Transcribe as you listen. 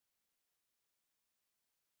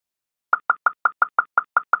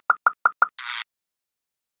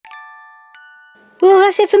Well,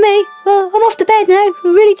 that's it for me. Well, I'm off to bed now.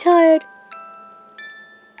 I'm really tired.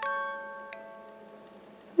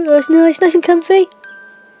 Oh, it's nice and comfy.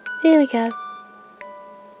 Here we go.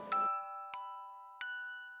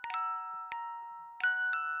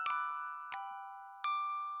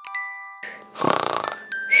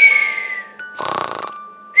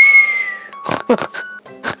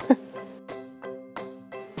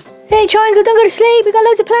 Hey Triangle, don't go to sleep, we got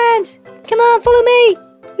loads of plans. Come on, follow me.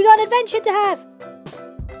 We got an adventure to have.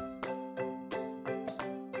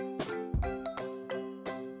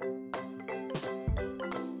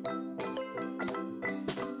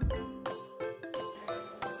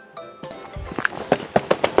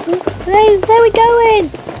 Hey, where are we going?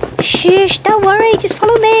 Shush, don't worry, just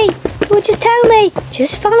follow me. Well, just tell me.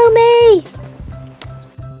 Just follow me.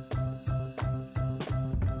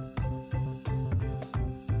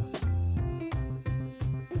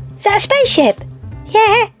 Is that a spaceship?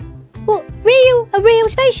 Yeah. What? A real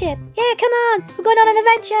spaceship? Yeah, come on. We're going on an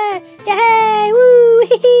adventure. Yay! Woo!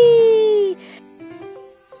 Hee hee!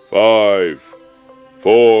 5,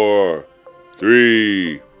 4,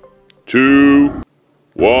 3, 2,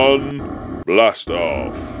 1, blast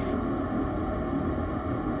off.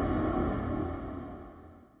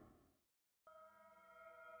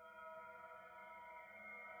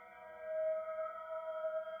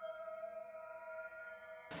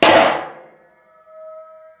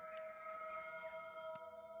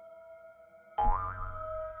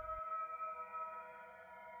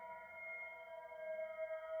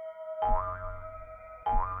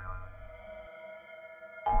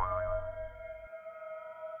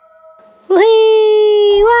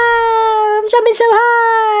 Whee! Wow! I'm jumping so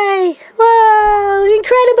high! Wow!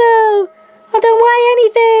 Incredible! I don't weigh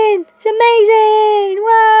anything! It's amazing!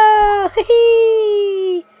 Wow!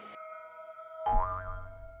 Hee!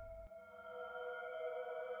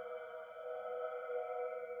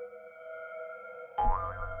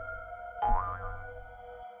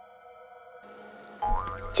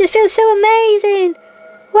 Just feels so amazing!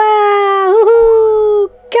 Wow! Woohoo!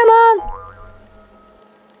 Come on!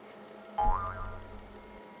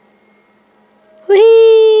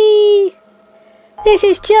 Whee! This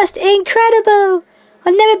is just incredible!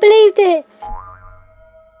 I never believed it!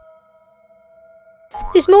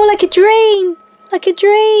 It's more like a dream! Like a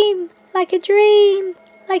dream! Like a dream!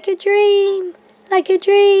 Like a dream! Like a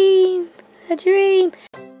dream! A dream!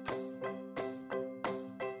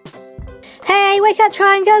 Hey, wake up,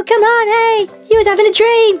 Triangle! Come on, hey! You was having a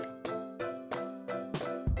dream!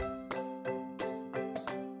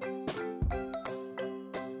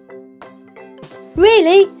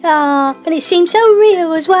 Really? Ah, and it seems so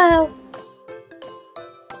real as well.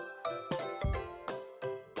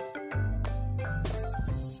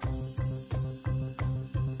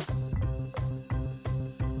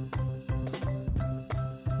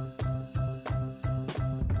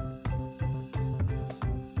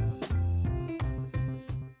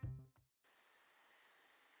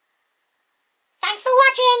 Thanks for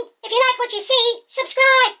watching. If you like what you see,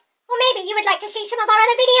 subscribe. Or maybe you would like to see some of our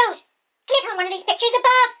other videos. Click on one of these pictures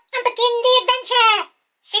above and begin the adventure!